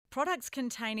products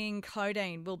containing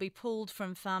codeine will be pulled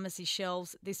from pharmacy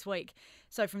shelves this week.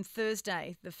 So from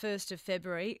Thursday, the 1st of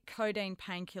February, codeine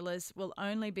painkillers will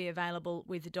only be available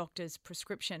with a doctor's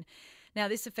prescription. Now,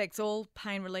 this affects all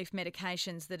pain relief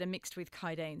medications that are mixed with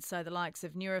codeine, so the likes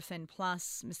of Nurofen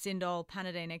Plus, Mesindol,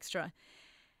 Panadeine Extra.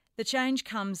 The change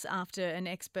comes after an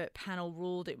expert panel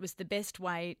ruled it was the best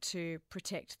way to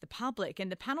protect the public.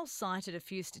 And the panel cited a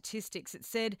few statistics. It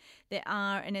said there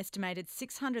are an estimated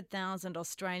 600,000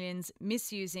 Australians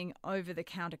misusing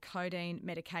over-the-counter codeine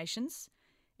medications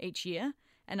each year,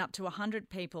 and up to 100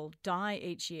 people die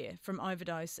each year from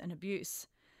overdose and abuse.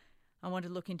 I want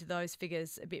to look into those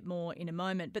figures a bit more in a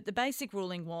moment. But the basic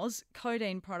ruling was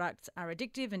codeine products are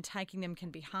addictive and taking them can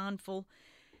be harmful.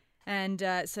 And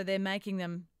so they're making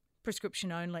them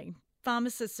prescription only.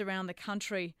 Pharmacists around the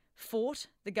country fought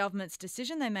the government's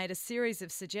decision. They made a series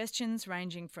of suggestions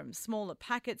ranging from smaller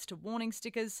packets to warning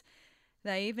stickers.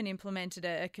 They even implemented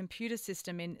a computer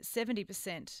system in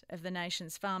 70% of the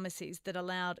nation's pharmacies that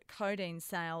allowed codeine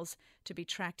sales to be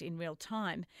tracked in real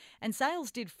time. And sales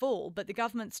did fall, but the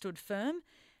government stood firm.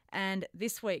 And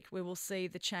this week we will see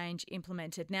the change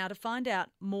implemented. Now, to find out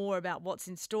more about what's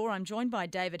in store, I'm joined by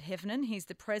David Heffernan. He's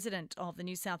the president of the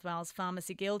New South Wales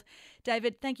Pharmacy Guild.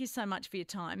 David, thank you so much for your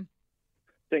time.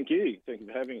 Thank you. Thank you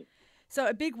for having me. So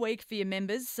a big week for your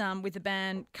members with the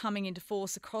ban coming into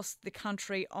force across the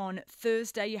country on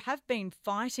Thursday. You have been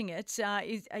fighting it. Are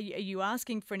you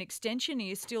asking for an extension? Are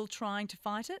you still trying to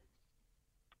fight it?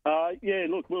 Yeah,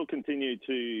 look, we'll continue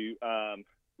to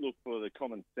look for the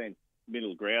common sense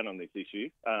middle ground on this issue.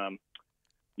 So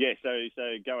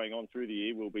going on through the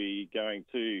year, we'll be going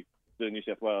to the New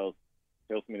South Wales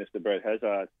Health Minister, Brad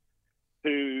Hazzard,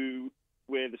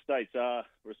 where the states are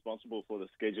responsible for the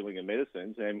scheduling of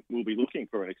medicines, and we'll be looking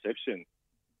for an exception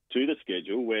to the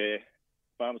schedule where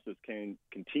pharmacists can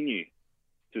continue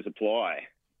to supply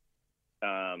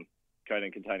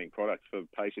codeine-containing products for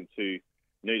patients who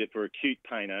need it for acute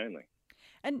pain only.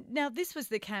 And now this was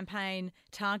the campaign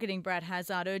targeting Brad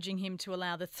Hazzard, urging him to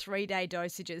allow the 3-day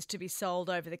dosages to be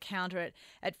sold over the counter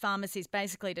at pharmacies,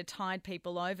 basically to tide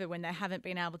people over when they haven't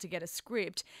been able to get a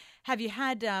script. Have you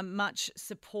had much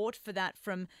support for that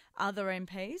from other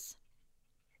MPs?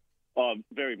 Oh,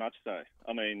 very much so.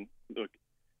 I mean, look,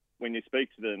 when you speak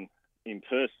to them in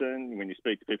person, when you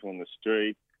speak to people on the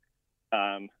street,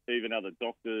 even other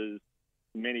doctors,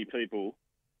 many people,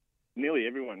 nearly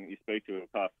everyone you speak to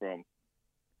apart from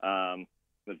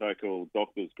the vocal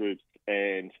doctors groups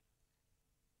and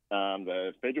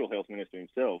the federal health minister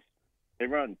himself,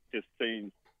 everyone just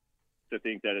seems to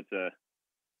think that it's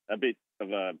a bit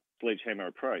of a sledgehammer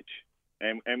approach.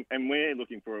 And we're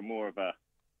looking for a more of a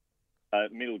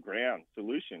middle ground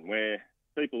solution where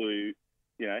people who,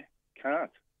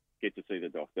 can't get to see the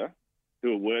doctor,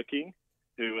 who are working,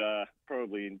 who are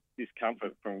probably in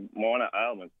discomfort from minor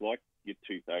ailments like your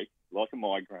toothache, like a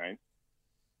migraine,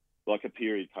 like a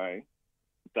period pain,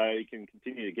 they can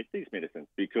continue to get these medicines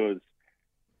because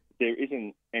there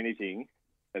isn't anything,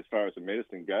 as far as the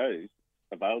medicine goes,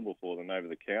 available for them over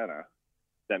the counter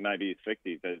that may be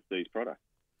effective as these products.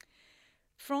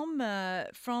 From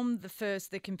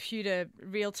the computer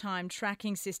real-time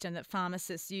tracking system that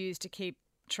pharmacists use to keep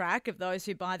track of those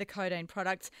who buy the codeine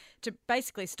products to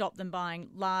basically stop them buying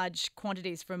large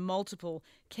quantities from multiple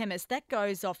chemists, that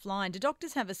goes offline. Do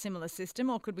doctors have a similar system,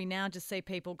 or could we now just see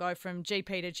people go from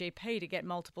GP to GP to get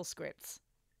multiple scripts?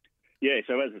 Yeah,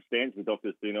 so as it stands, the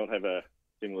doctors do not have a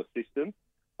similar system.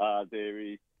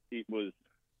 It was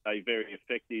a very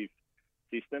effective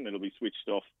system. It'll be switched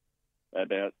off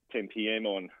about 10 p.m.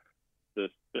 on the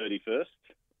 31st.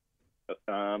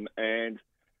 And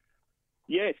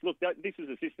yes, look, this is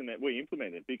a system that we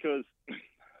implemented because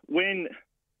when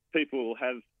people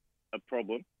have a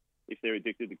problem, if they're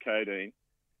addicted to codeine,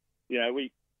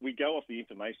 we go off the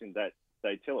information that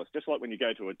they tell us. Just like when you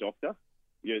go to a doctor,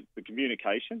 the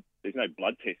communication, there's no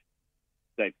blood test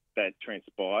that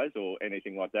transpires or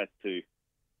anything like that to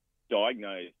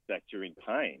diagnose that you're in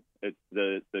pain. It's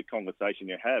the conversation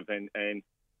you have. And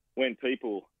when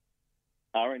people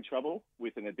are in trouble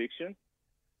with an addiction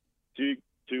to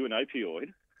an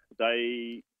opioid,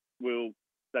 they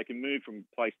can move from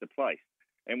place to place.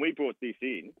 And we brought this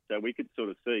in so we could sort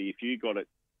of see if you got it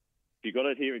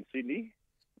here in Sydney,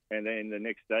 and then the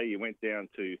next day you went down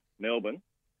to Melbourne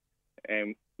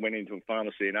and went into a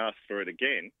pharmacy and asked for it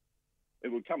again, it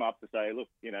would come up to say, look,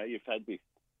 you've had this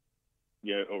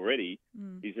already.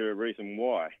 Is there a reason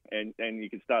why? And you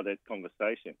can start that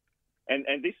conversation.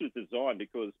 And this was designed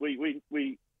because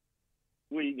we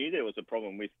knew there was a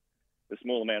problem with the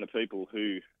small amount of people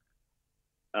who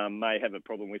may have a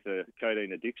problem with a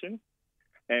codeine addiction.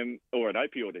 or an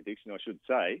opioid addiction, I should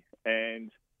say.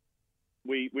 And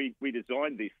we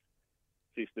designed this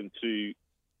system to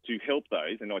help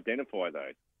those and identify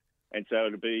those. And so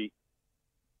it'd be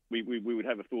we would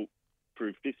have a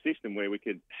foolproof system where we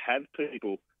could have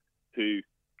people who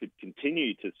could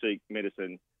continue to seek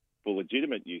medicine for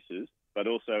legitimate uses, but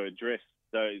also address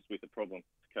those with the problem of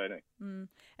codeine. Mm.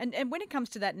 And when it comes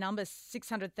to that number,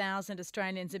 600,000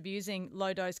 Australians abusing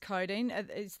low-dose codeine,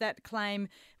 is that claim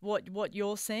what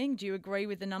you're seeing? Do you agree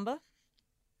with the number?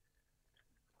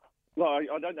 Well,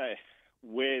 I don't know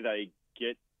where they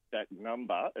get that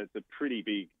number. It's a pretty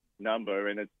big number,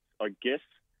 and I guess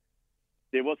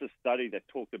there was a study that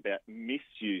talked about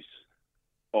misuse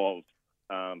of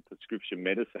prescription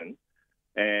medicine,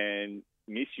 and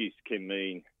misuse can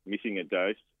mean missing a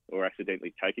dose or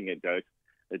accidentally taking a dose.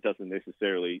 It doesn't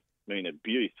necessarily mean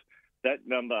abuse. That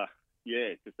number,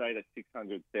 to say that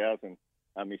 600,000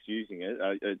 are misusing it,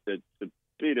 it's a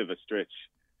bit of a stretch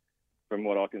from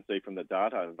what I can see from the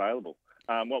data available.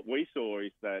 What we saw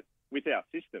is that with our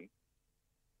system,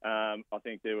 I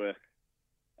think there were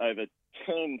over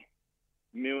 11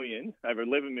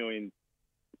 million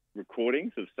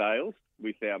recordings of sales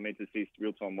with our MedAssist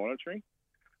real-time monitoring.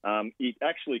 It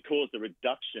actually caused a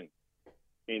reduction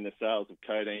in the sales of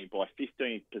codeine by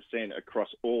 15% across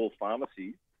all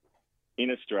pharmacies in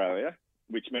Australia,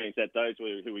 which means that those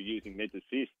who were using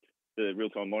MedAssist, the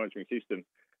real-time monitoring system,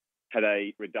 had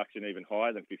a reduction even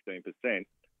higher than 15%.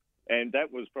 And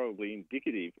that was probably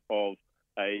indicative of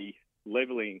a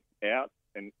levelling out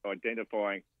and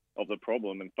identifying of the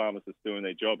problem, and pharmacists doing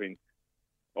their job in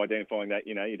identifying that,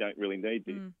 you don't really need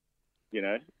this,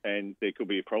 and there could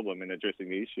be a problem in addressing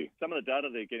the issue. Some of the data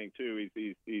they're getting too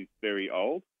is very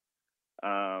old,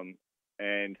 and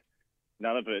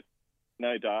no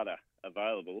data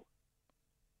available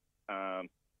has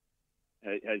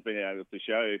been able to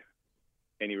show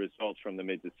any results from the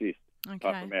MedAssist,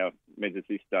 apart from our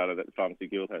MedAssist data that the Pharmacy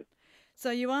Guild has. So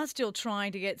you are still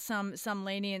trying to get some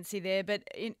leniency there, but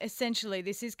essentially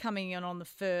this is coming in on the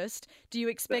 1st. Do you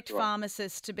expect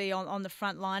pharmacists to be on the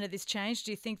front line of this change?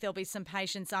 Do you think there'll be some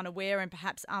patients unaware and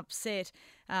perhaps upset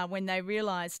when they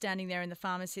realise standing there in the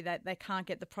pharmacy that they can't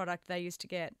get the product they used to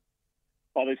get?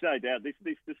 Oh, there's no doubt.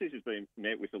 This decision's been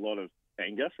met with a lot of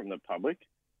anger from the public,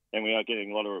 and we are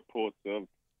getting a lot of reports of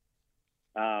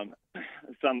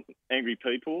some angry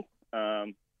people.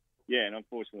 And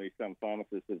unfortunately, some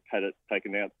pharmacists have had it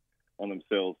taken out on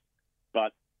themselves.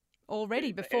 But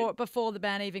already before the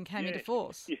ban even came into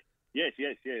force. Yes,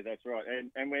 that's right.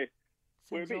 And we're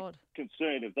a bit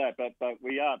concerned of that, but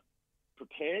we are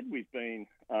prepared. We've been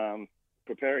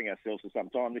preparing ourselves for some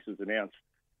time. This was announced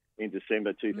in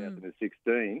December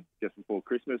 2016, just before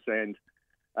Christmas, and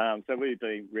so we've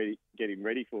been getting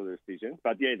ready for the decision.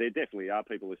 But there definitely are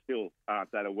people who still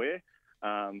aren't that aware,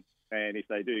 and if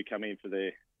they do come in for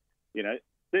their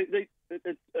it's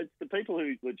the people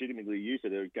who legitimately use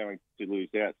it are going to lose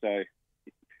out. So,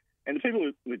 and the people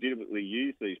who legitimately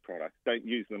use these products don't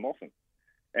use them often,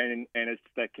 and it's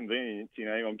that convenience.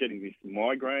 I'm getting this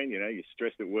migraine. You're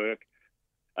stressed at work.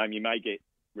 You may get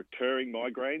recurring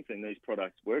migraines, and these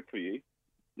products work for you.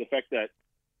 The fact that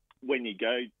when you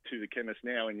go to the chemist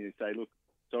now and you say, "Look,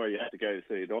 sorry, you have to go to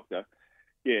see a doctor,"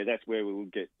 that's where we will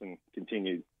get some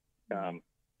continued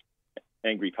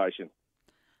angry patients.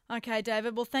 Okay,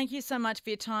 David. Well, thank you so much for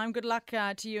your time. Good luck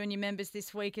to you and your members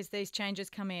this week as these changes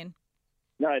come in.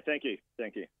 No, thank you.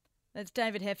 That's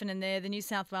David Heffernan there, the New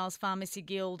South Wales Pharmacy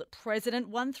Guild President.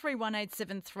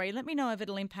 131873. Let me know if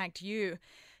it'll impact you.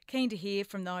 Keen to hear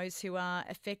from those who are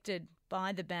affected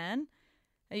by the ban.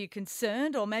 Are you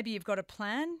concerned, or maybe you've got a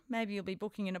plan? Maybe you'll be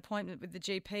booking an appointment with the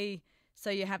GP so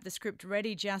you have the script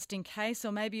ready just in case,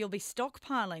 or maybe you'll be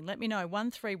stockpiling. Let me know.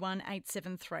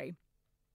 131873.